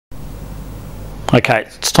Okay,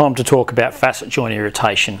 it's time to talk about facet joint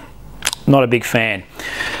irritation. Not a big fan.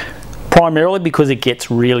 Primarily because it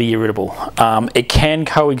gets really irritable. It can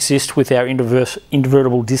coexist with our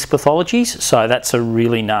invertible disc pathologies, so that's a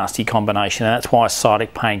really nasty combination, and that's why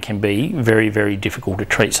sciatic pain can be very, very difficult to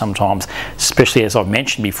treat sometimes, especially as I've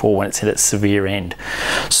mentioned before when it's at its severe end.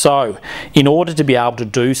 So in order to be able to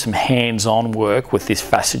do some hands-on work with this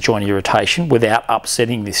facet joint irritation without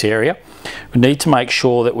upsetting this area, we need to make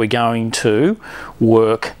sure that we're going to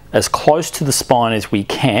work as close to the spine as we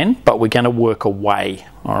can, but we're going to work away.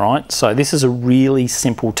 All right, so this is a really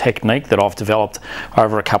simple technique that I've developed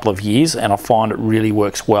over a couple of years, and I find it really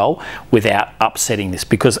works well without upsetting this,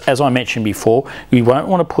 because as I mentioned before, we won't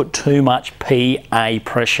want to put too much PA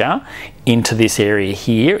pressure into this area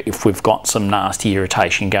here if we've got some nasty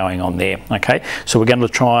irritation going on there. Okay, so we're going to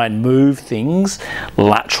try and move things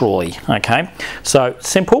laterally. Okay, so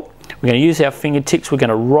simple. We're going to use our fingertips. We're going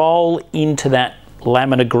to roll into that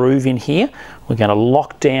laminar groove in here. We're going to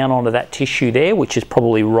lock down onto that tissue there, which is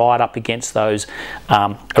probably right up against those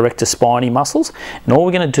erector spinae muscles. And all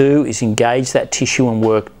we're going to do is engage that tissue and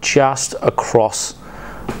work just across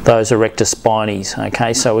those erector spinae.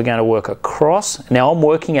 Okay, so we're going to work across. Now I'm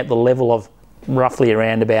working at the level of roughly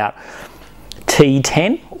around about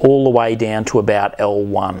T10 all the way down to about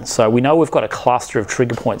L1. So we know we've got a cluster of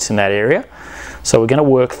trigger points in that area. So we're going to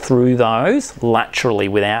work through those laterally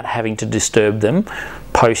without having to disturb them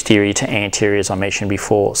posterior to anterior, as I mentioned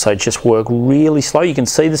before. So just work really slow. You can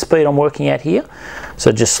see the speed I'm working at here.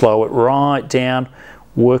 So just slow it right down,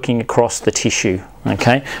 working across the tissue.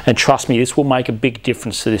 Okay, and trust me, this will make a big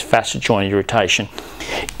difference to this facet joint irritation.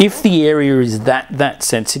 If the area is that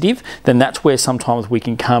sensitive, then that's where sometimes we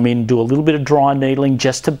can come in, do a little bit of dry needling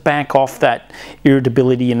just to back off that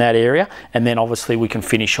irritability in that area, and then obviously we can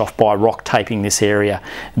finish off by rock taping this area.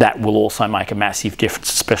 That will also make a massive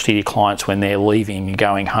difference, especially to clients when they're leaving and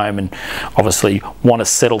going home and obviously want to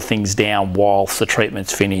settle things down whilst the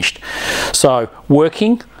treatment's finished. So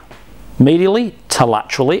working medially to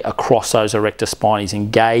laterally across those erector spinae,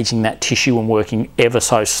 engaging that tissue and working ever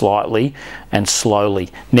so slightly and slowly.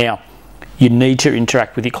 Now, you need to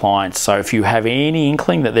interact with your clients, so if you have any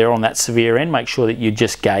inkling that they're on that severe end, make sure that you're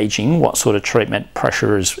just gauging what sort of treatment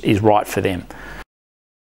pressure is right for them.